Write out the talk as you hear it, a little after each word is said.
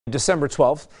December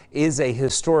 12th is a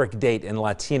historic date in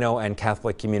Latino and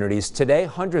Catholic communities. Today,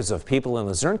 hundreds of people in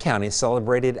Luzerne County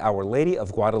celebrated Our Lady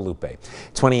of Guadalupe.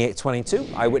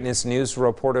 2822 Eyewitness News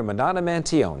reporter Madonna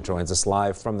Mantillon joins us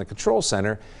live from the Control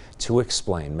Center to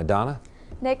explain. Madonna?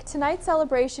 Nick, tonight's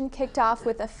celebration kicked off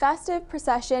with a festive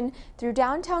procession through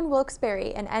downtown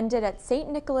Wilkes-Barre and ended at St.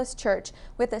 Nicholas Church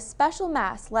with a special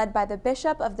mass led by the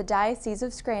Bishop of the Diocese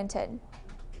of Scranton.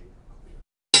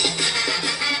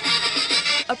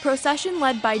 A procession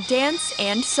led by dance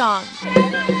and song.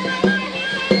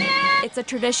 It's a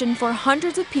tradition for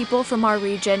hundreds of people from our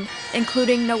region,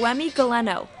 including Noemi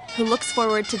Galeno, who looks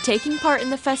forward to taking part in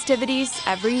the festivities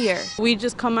every year. We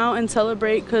just come out and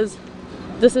celebrate because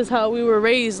this is how we were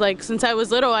raised. Like, since I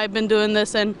was little, I've been doing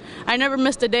this and I never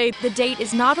missed a day. The date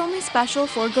is not only special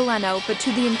for Galeno, but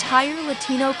to the entire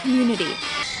Latino community,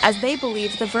 as they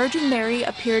believe the Virgin Mary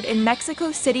appeared in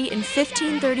Mexico City in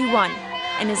 1531.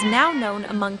 And is now known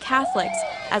among Catholics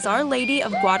as Our Lady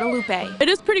of Guadalupe. It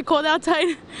is pretty cold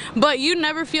outside, but you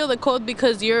never feel the cold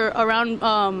because you're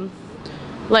around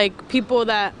like people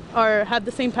that have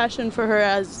the same passion for her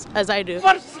as I do.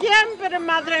 The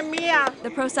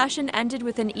procession ended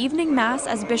with an evening mass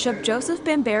as Bishop Joseph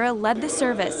Bambera led the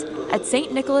service at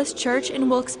St. Nicholas Church in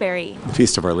Wilkes-Barre. The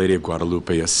Feast of Our Lady of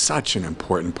Guadalupe is such an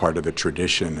important part of the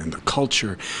tradition and the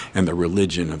culture and the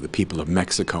religion of the people of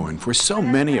Mexico and for so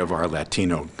many of our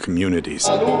Latino communities.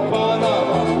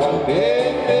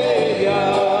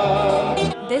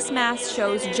 This Mass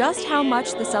shows just how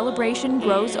much the celebration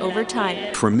grows over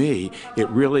time. For me, it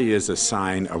really is a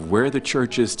sign of where the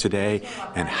church is today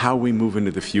and how we move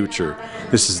into the future.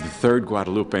 This is the third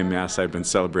Guadalupe Mass I've been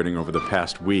celebrating over the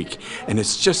past week, and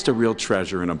it's just a real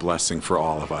treasure and a blessing for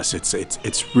all of us.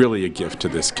 It's really a gift to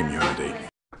this community.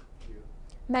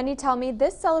 Many tell me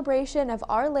this celebration of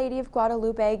Our Lady of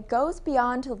Guadalupe goes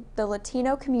beyond the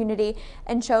Latino community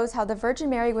and shows how the Virgin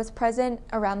Mary was present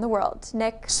around the world.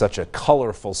 Nick? Such a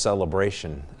colorful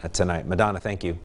celebration tonight. Madonna, thank you.